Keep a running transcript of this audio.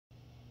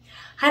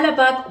Hello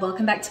bug,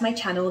 welcome back to my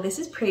channel. This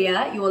is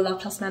Priya, your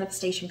Love Plus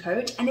Manifestation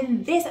Coach, and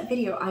in this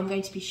video I'm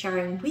going to be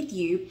sharing with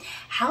you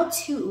how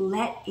to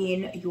let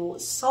in your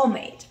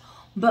soulmate.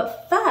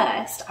 But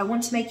first, I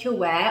want to make you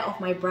aware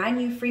of my brand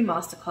new free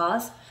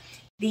masterclass,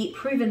 the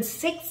proven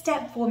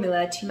 6-step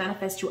formula to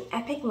manifest your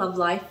epic love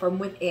life from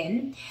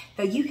within,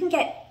 that you can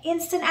get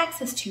instant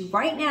access to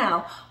right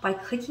now by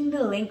clicking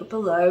the link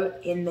below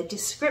in the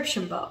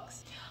description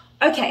box.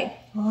 Okay,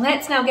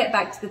 let's now get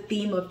back to the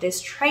theme of this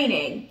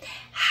training,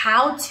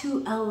 how to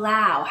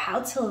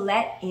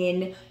let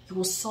in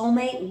your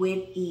soulmate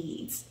with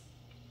ease.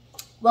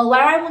 Well,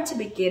 where I want to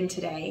begin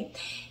today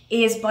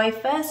is by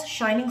first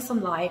shining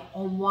some light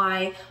on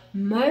why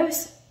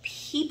most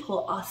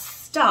people are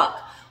stuck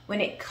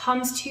when it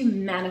comes to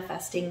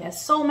manifesting their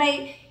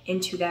soulmate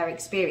into their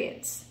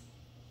experience.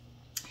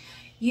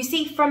 You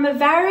see, from a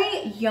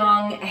very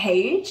young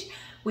age,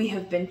 we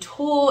have been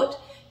taught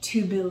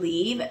to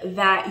believe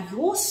that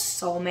your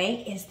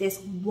soulmate is this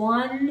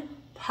one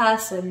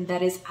person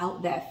that is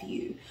out there for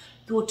you,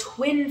 your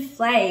twin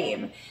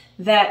flame,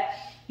 that,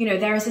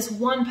 there is this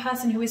one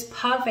person who is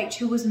perfect,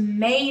 who was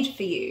made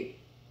for you.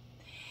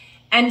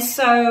 And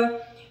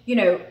so,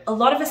 a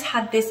lot of us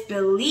had this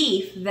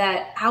belief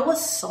that our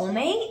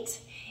soulmate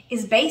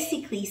is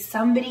basically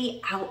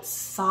somebody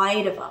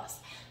outside of us,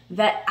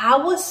 that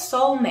our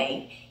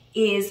soulmate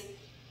is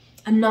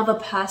another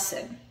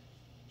person.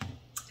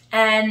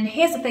 And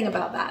here's the thing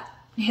about that,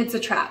 it's a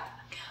trap.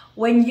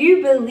 When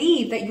you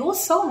believe that your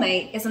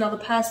soulmate is another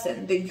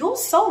person, that your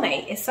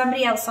soulmate is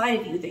somebody outside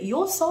of you, that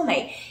your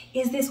soulmate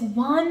is this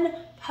one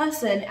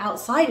person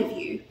outside of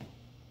you,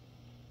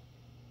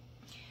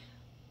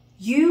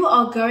 you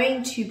are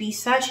going to be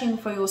searching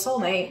for your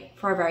soulmate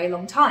for a very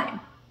long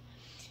time.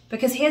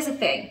 Because here's the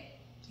thing,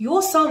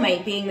 your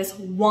soulmate being this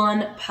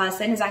one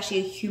person is actually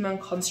a human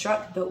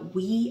construct that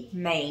we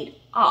made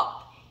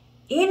up.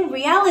 In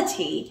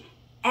reality,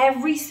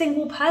 every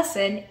single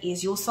person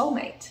is your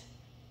soulmate.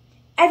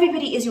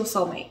 Everybody is your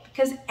soulmate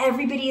because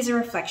everybody is a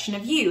reflection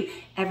of you.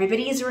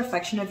 Everybody is a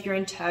reflection of your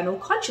internal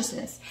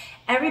consciousness.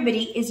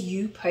 Everybody is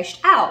you pushed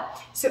out.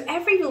 So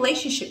every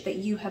relationship that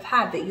you have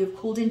had, that you have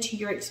called into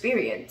your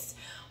experience,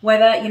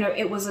 whether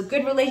it was a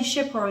good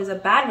relationship or it was a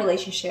bad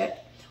relationship,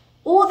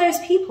 all those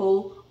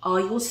people are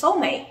your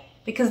soulmate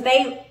because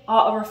they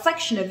are a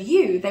reflection of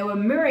you. They were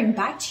mirroring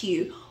back to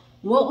you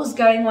what was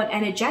going on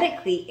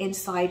energetically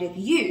inside of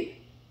you.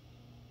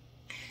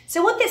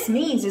 So what this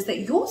means is that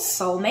your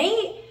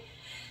soulmate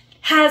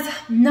has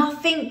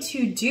nothing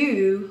to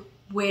do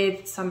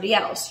with somebody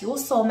else. Your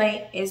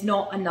soulmate is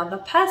not another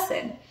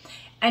person.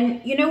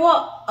 And you know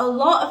what? A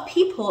lot of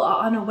people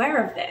are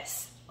unaware of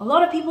this. A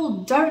lot of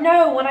people don't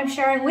know what I'm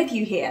sharing with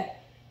you here.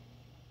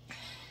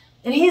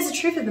 And here's the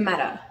truth of the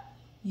matter.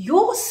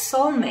 Your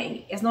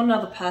soulmate is not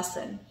another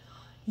person.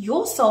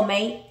 Your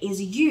soulmate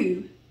is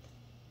you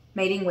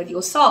mating with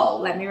your soul.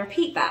 Let me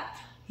repeat that.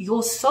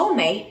 Your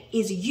soulmate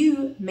is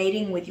you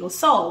mating with your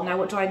soul. Now,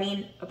 what do I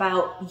mean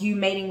about you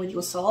mating with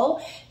your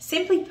soul?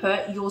 Simply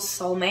put, your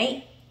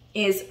soulmate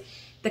is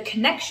the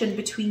connection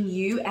between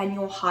you and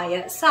your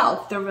higher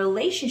self, the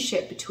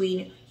relationship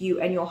between you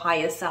and your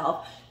higher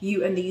self,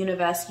 you and the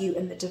universe, you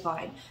and the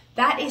divine.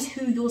 That is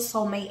who your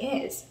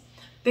soulmate is.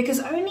 Because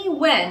only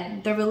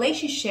when the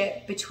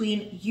relationship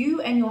between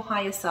you and your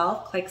higher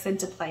self clicks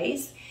into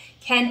place,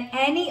 can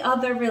any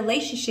other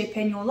relationship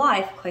in your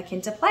life click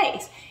into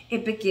place.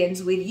 It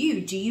begins with you.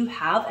 Do you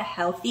have a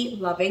healthy,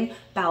 loving,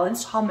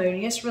 balanced,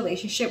 harmonious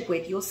relationship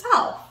with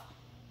yourself?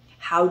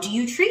 How do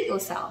you treat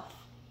yourself?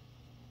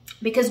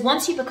 Because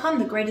once you become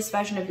the greatest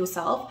version of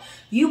yourself,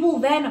 you will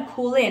then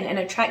call in and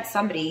attract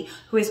somebody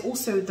who is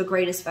also the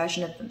greatest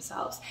version of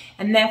themselves.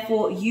 And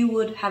therefore, you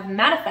would have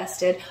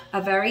manifested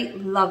a very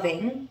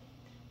loving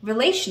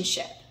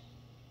relationship.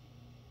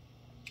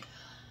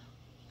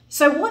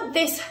 So what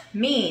this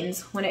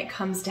means when it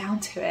comes down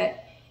to it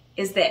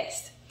is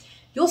this.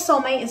 Your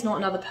soulmate is not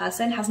another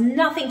person, has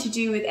nothing to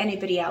do with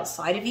anybody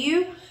outside of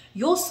you.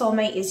 Your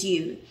soulmate is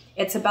you.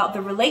 It's about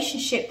the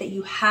relationship that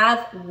you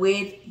have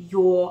with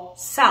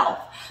yourself.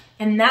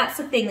 And that's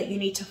the thing that you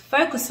need to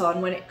focus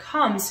on when it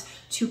comes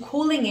to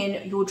calling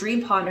in your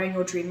dream partner and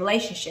your dream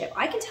relationship.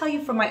 I can tell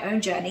you from my own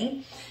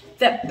journey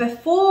that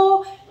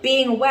before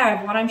being aware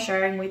of what I'm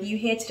sharing with you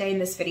here today in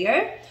this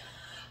video,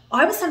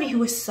 I was somebody who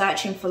was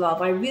searching for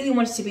love. I really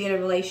wanted to be in a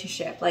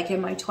relationship, like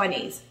in my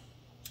 20s.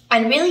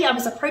 And really I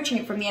was approaching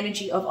it from the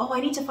energy of, oh,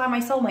 I need to find my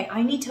soulmate.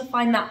 I need to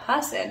find that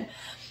person.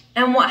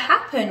 And what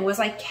happened was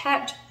I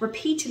kept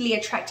repeatedly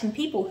attracting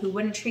people who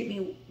wouldn't treat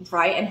me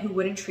right and who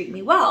wouldn't treat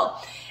me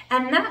well.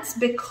 And that's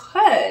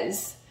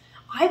because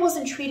I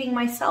wasn't treating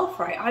myself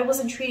right. I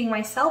wasn't treating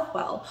myself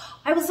well.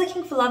 I was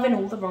looking for love in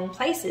all the wrong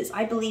places.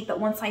 I believed that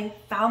once I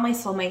found my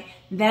soulmate,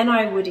 then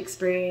I would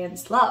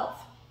experience love.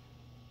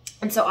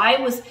 And so I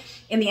was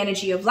in the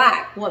energy of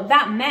lack. What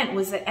that meant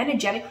was that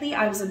energetically,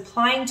 I was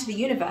implying to the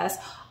universe,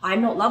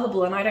 I'm not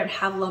lovable and I don't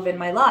have love in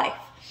my life.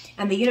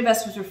 And the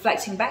universe was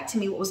reflecting back to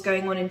me what was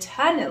going on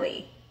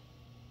internally.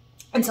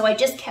 And so I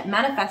just kept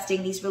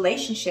manifesting these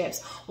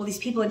relationships or these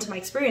people into my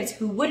experience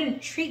who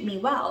wouldn't treat me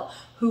well,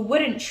 who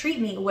wouldn't treat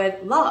me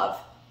with love.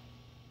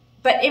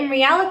 But in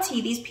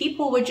reality, these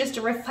people were just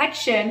a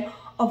reflection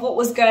of what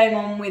was going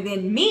on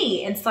within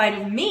me, inside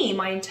of me,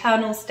 my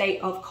internal state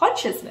of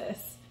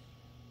consciousness.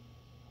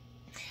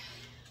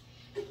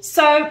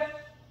 So,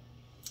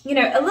 you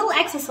know, a little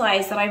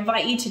exercise that I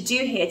invite you to do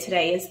here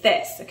today is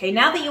this, okay?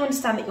 Now that you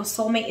understand that your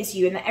soulmate is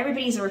you and that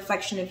everybody's a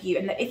reflection of you,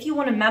 and that if you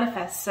want to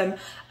manifest some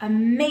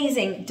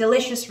amazing,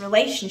 delicious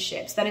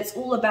relationships, that it's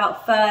all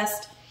about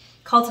first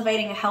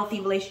cultivating a healthy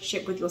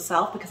relationship with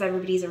yourself, because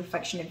everybody's a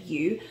reflection of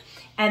you,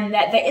 and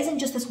that there isn't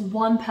just this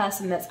one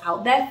person that's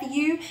out there for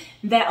you.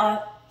 There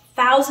are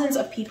thousands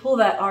of people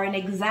that are an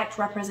exact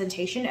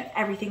representation of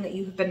everything that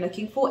you have been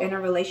looking for in a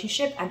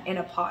relationship and in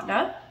a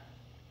partner.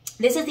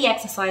 This is the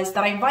exercise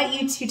that I invite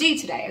you to do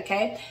today,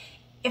 okay?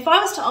 If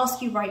I was to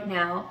ask you right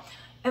now,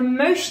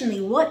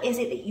 emotionally, what is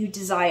it that you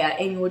desire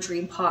in your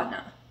dream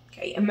partner,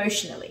 okay,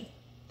 emotionally?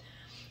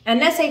 And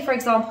let's say, for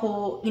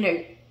example, you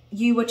know,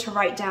 you were to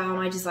write down,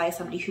 I desire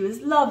somebody who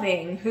is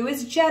loving, who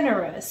is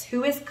generous,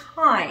 who is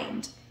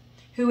kind,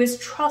 who is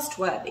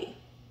trustworthy.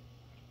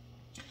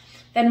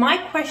 Then my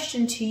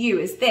question to you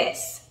is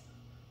this: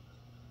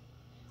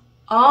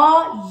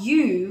 are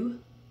you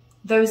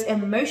those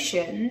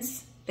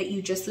emotions that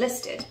you just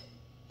listed?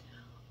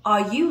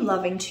 Are you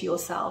loving to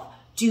yourself?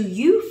 Do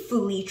you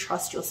fully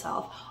trust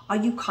yourself? Are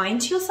you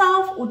kind to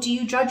yourself, or do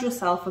you judge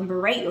yourself and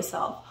berate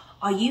yourself?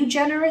 Are you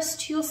generous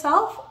to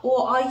yourself,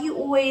 or are you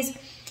always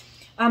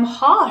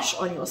harsh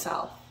on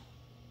yourself?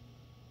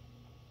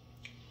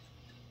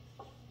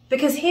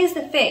 Because here's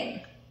the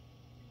thing,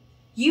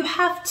 you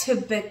have to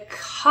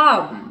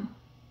become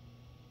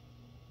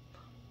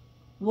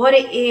what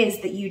it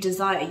is that you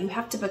desire. You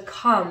have to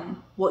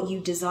become what you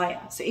desire.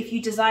 So if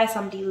you desire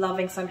somebody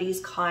loving, somebody who's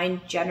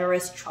kind,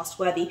 generous,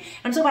 trustworthy,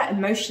 I'm talking about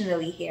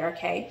emotionally here,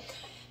 okay?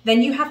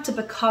 Then you have to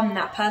become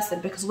that person,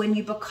 because when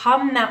you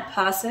become that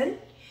person,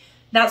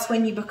 that's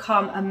when you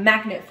become a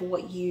magnet for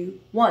what you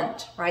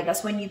want, right?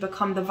 That's when you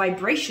become the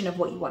vibration of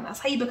what you want.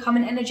 That's how you become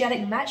an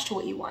energetic match to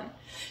what you want.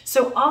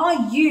 So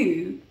are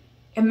you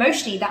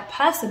emotionally that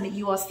person that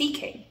you are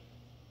seeking?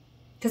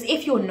 Because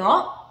if you're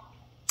not,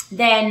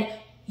 then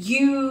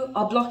you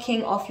are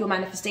blocking off your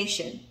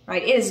manifestation,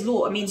 right? It is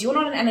law. It means you're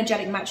not an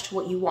energetic match to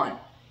what you want.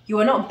 You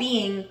are not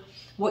being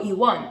what you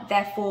want.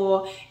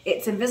 Therefore,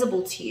 it's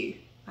invisible to you,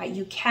 right?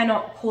 You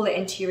cannot call it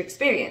into your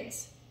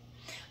experience.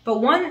 But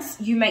once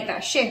you make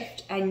that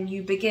shift and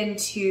you begin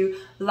to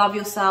love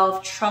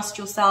yourself, trust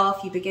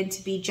yourself, you begin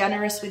to be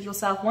generous with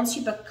yourself, once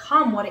you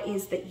become what it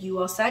is that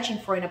you are searching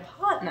for in a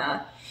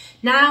partner,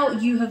 now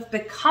you have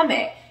become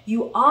it.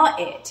 You are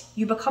it.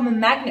 You become a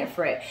magnet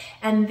for it.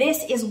 And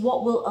this is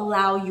what will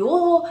allow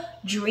your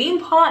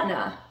dream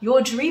partner,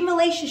 your dream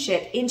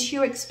relationship into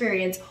your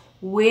experience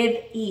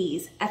with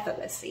ease,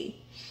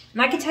 effortlessly.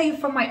 And I can tell you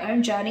from my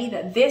own journey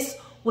that this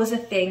was a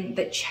thing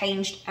that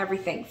changed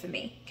everything for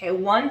me. Okay,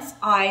 once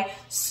I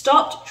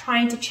stopped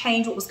trying to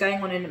change what was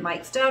going on in my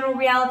external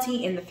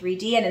reality in the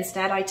 3D, and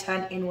instead I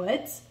turned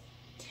inwards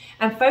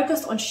and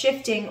focused on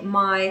shifting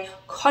my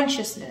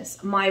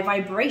consciousness, my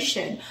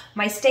vibration,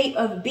 my state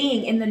of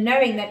being, in the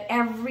knowing that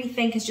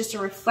everything is just a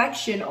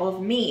reflection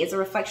of me, it's a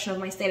reflection of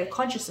my state of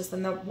consciousness.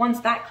 And that once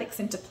that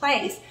clicks into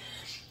place,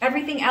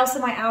 everything else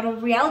in my outer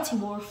reality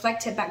will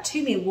reflect it back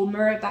to me, will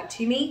mirror it back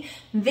to me.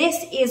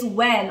 This is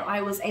when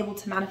I was able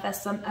to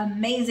manifest some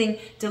amazing,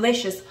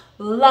 delicious,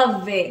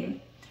 loving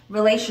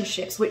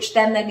relationships, which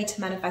then led me to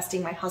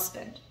manifesting my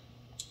husband.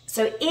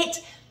 So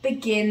it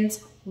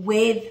begins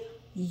with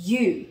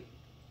you.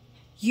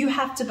 You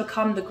have to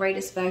become the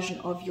greatest version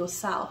of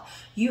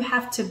yourself. You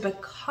have to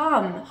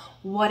become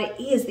what it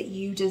is that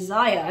you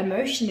desire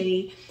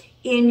emotionally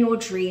in your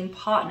dream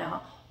partner.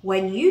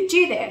 When you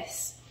do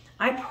this,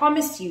 I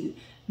promise you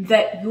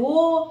that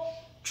your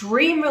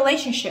dream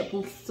relationship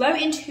will flow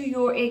into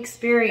your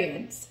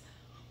experience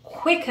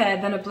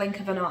quicker than a blink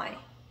of an eye.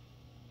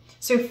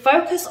 So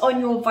focus on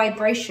your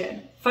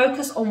vibration.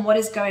 Focus on what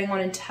is going on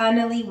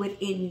internally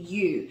within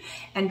you,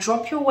 and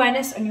drop your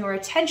awareness and your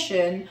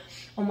attention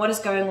on what is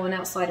going on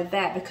outside of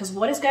there, because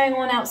what is going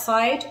on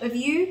outside of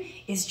you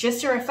is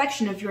just a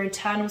reflection of your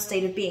internal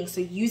state of being.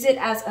 So use it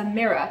as a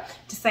mirror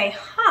to say,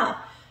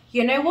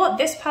 you know what?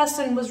 This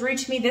person was rude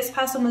to me. This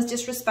person was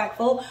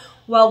disrespectful.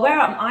 Well, where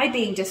am I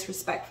being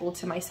disrespectful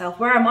to myself?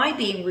 Where am I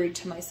being rude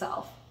to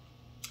myself?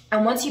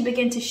 And once you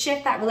begin to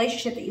shift that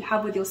relationship that you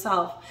have with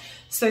yourself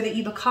so that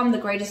you become the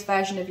greatest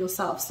version of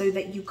yourself, so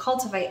that you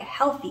cultivate a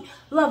healthy,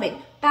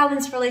 loving,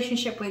 balanced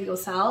relationship with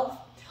yourself,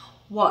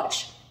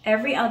 watch.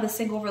 Every other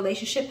single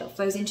relationship that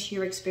flows into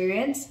your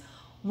experience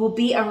will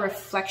be a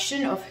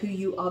reflection of who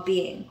you are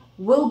being,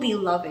 will be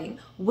loving,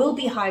 will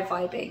be high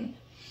vibing,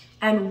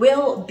 and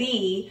will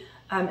be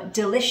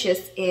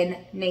delicious in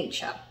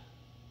nature.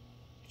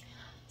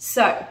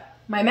 So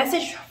my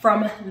message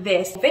from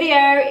this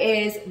video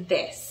is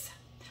this: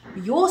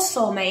 your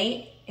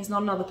soulmate is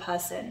not another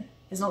person,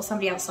 is not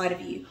somebody outside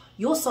of you.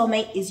 Your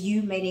soulmate is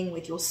you mating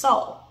with your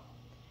soul.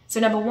 So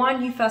number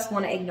one, you first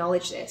want to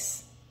acknowledge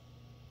this.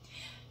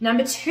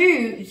 Number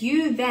 2,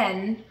 you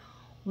then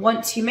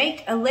want to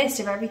make a list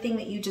of everything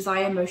that you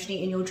desire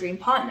emotionally in your dream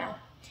partner.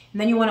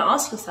 And then you want to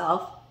ask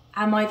yourself,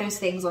 am I those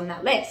things on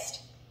that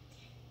list?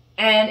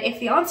 And if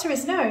the answer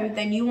is no,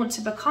 then you want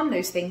to become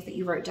those things that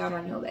you wrote down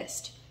on your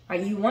list,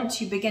 right? You want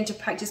to begin to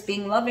practice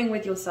being loving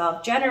with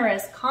yourself,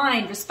 generous,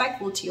 kind,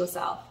 respectful to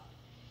yourself.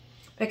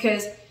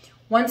 Because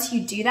once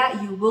you do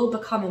that, you will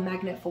become a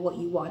magnet for what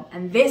you want.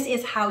 And this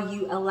is how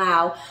you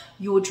allow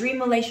your dream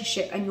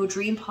relationship and your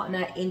dream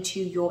partner into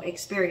your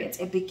experience.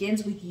 It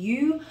begins with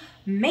you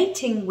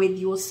mating with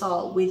your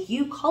soul, with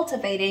you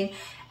cultivating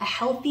a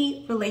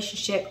healthy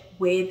relationship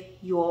with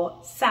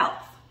yourself.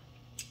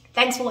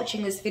 Thanks for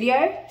watching this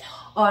video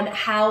on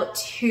how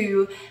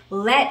to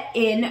let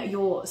in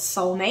your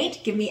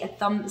soulmate. Give me a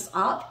thumbs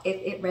up if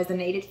it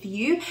resonated for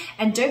you.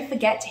 And don't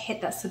forget to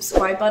hit that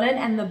subscribe button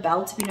and the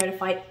bell to be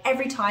notified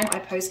every time I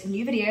post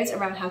new videos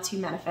around how to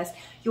manifest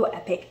your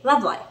epic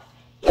love life.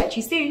 Catch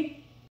you soon.